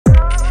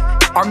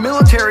Our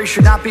military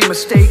should not be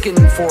mistaken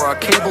for a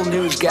cable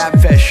news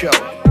gabfest show.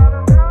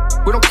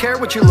 We don't care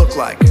what you look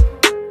like.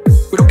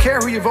 We don't care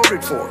who you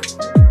voted for,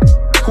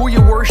 who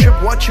you worship,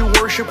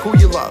 who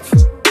you love.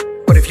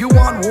 But if you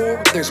want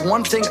war, there's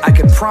one thing I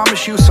can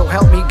promise you, so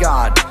help me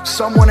God.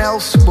 Someone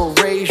else will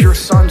raise your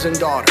sons and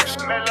daughters.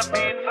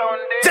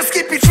 Just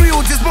keep it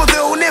real, Dizmo, they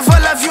will never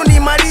love you ni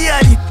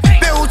mariari.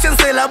 Peu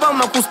chancela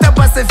bama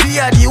kustapa se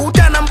viadi.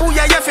 Utana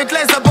mbuya ya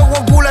fertilizer bawa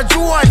gula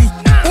juali.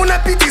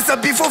 Unapitisa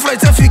before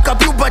flight afika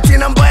puberty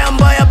na mbaya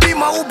mbaya.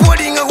 Bima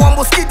uboardinga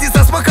wambo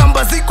skitisa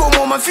swakamba ziko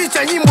moma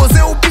feature nyimbo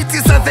ze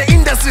upitisa. The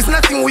industry's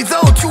nothing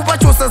without you, but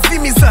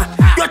zimisa.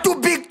 You're too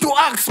big to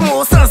ask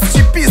more, sas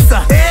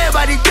chipisa.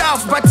 Everybody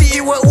tough, but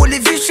iwe uli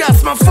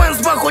vicious. My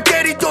fans bako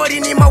territory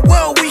ni my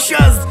well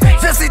wishers.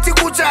 Versity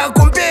kucha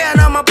compare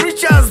na my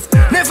preachers.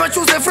 Never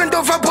choose a friend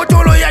of a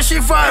botolo ya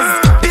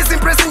shivers. These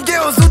impressing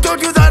girls who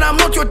told you that I'm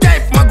not your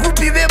type. My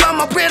groupie beba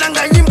mapela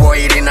nga nyimbo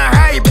irina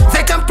hype.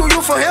 They come to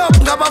you for help,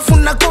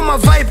 ngabafuna koma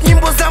vibe.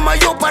 Nyimbo za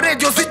mayopa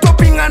radio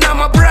sitopinga na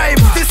ma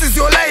bribe. This is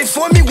your life,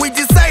 for me we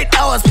decide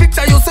ours.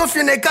 Picture yourself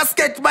in a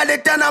casket,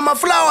 baleta na ma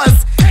flowers.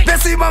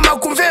 Besi mama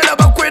kumvela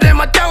bakwede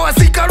matawa.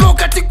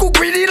 Sikaroka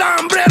tikugwilila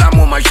umbrella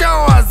mu ma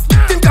showers.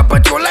 Think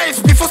about your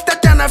life before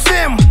starting a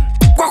fame.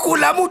 Kwa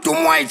kula mutu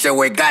mwaiche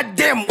we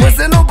goddamn.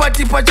 Weze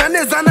nobody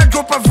pajaneza na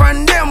drop a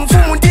van them.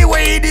 Fumu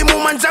ndiwe idi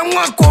mumanja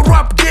mwako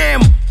rap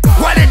game.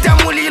 Wale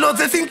tamulilo,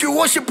 they think you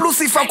worship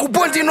Lucifer.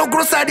 Kubondi no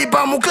grocery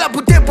ba mu club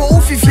utebo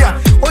ufifia.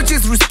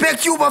 Oches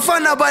respect you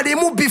bafana badi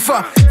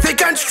mubifa. They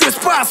can't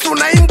trespass,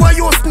 unaimbwa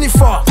yo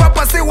sniffer.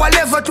 Papa say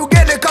whatever to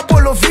get a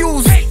couple of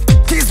views.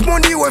 This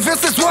money we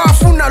versus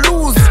wafuna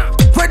lose.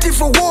 Ready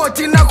for what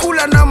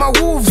inakula na ma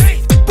wolves.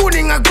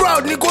 Pulling a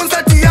crowd ni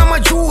concert ya ma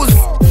Jews.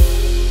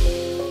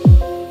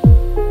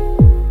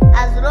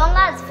 As long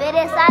as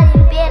Fede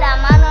salimpela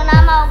mano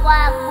na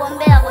mawa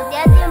kuombea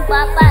kutiati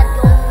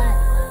mpapato.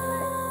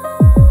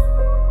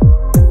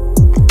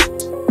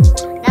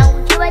 Na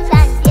uchiwa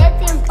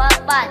chantieti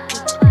mpapato.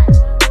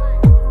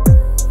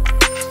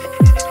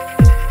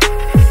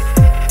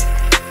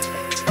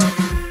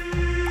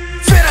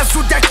 Fera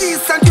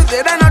sutakis until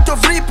they run out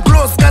of lip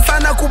gloss.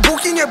 Kasana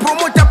kubuking a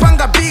promoter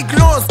panga big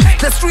loss.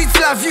 The streets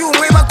love you,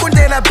 weba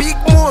kondela big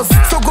moss.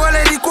 So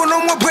gole likono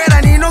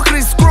mwabwela nino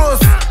crisscross.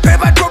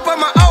 Peba dropa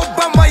ma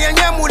albamba ya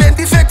nyamule.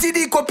 Ndifekti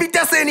diko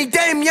pita seni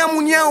time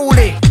nyamu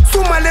nyaule.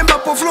 Suma lemba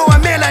po flow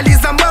amela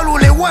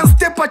lizambalule. One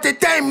step at a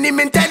time ni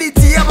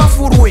mentality ya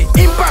bafurwe.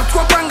 Impact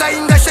kwa panga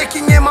inga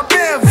shaking ema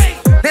pave.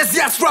 Let's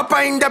just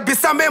rapper in the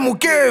bisame mu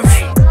cave.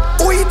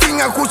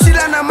 Uitinga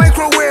kuchila na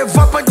microwave.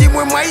 Hapa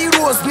ndimwe mwa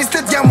heroes ni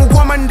state ya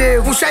mugwa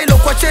mandevu. Mushailo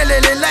kwa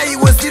chelele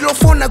laiwe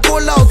zilofona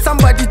call out.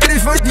 Somebody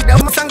telephone dida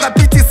masanga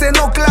piti se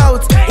no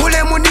clouds.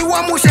 Ule muni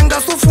wa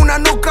mushenga sufu na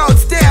knockout.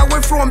 Stay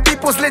away from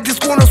people's ladies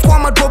kono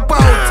squama drop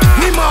out.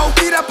 Nima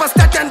ukira pa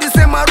start and this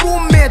my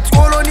roommate.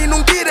 Olo ni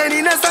nungire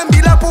ni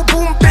nasambila po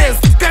pumpes.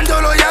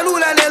 Kandolo ya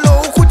lula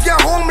lelo ukutia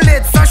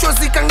homelet. Sasho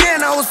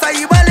zikangena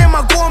usaibale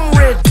ma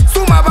comrade.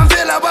 Suma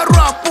bamvela ba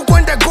rap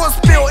ukwenda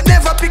gospel.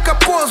 Never pick up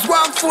calls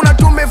wafuna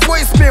tume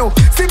voicemail.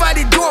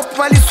 Sibadi dope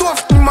vali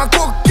soft ni ma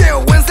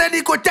cocktail. Wednesday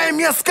diko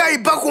time ya sky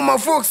baku ma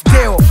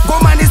foxtail.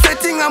 Goma ni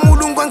setting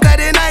amulungu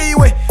nkade na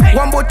iwe.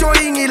 Wamboto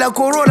ingi la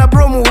Corolla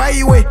bro mu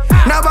highway.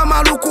 Naba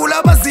maluku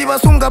la baziva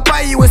sunga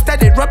paiwe.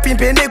 Started rapping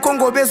pende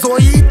Kongo bezo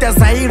ita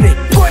Zaire.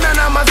 Kona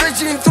na ma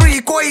virgin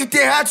 3 ko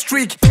ite hat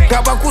streak.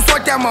 Gaba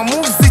kuswata ma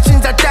moves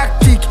zichinja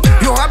tactic.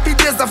 Yo happy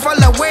days a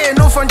fall away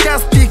no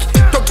fantastic.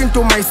 Talking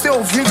to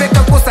myself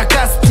niveka ko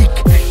sarcastic.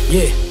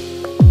 Yeah,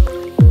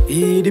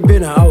 hii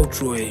bena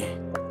outro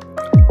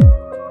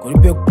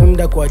Kunipe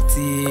kunda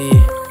kwati.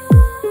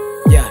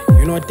 Yeah,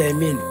 you know what I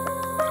mean.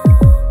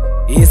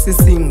 Isi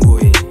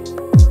single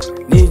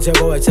Nija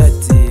kwa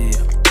wachati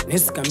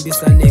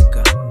Nisikambisa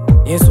neka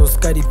Yesu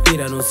skadi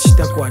pira no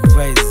sishita kwa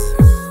advice.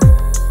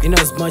 In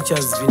as much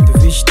as vintu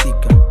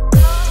vishtika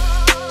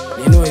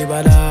Nino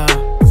ibala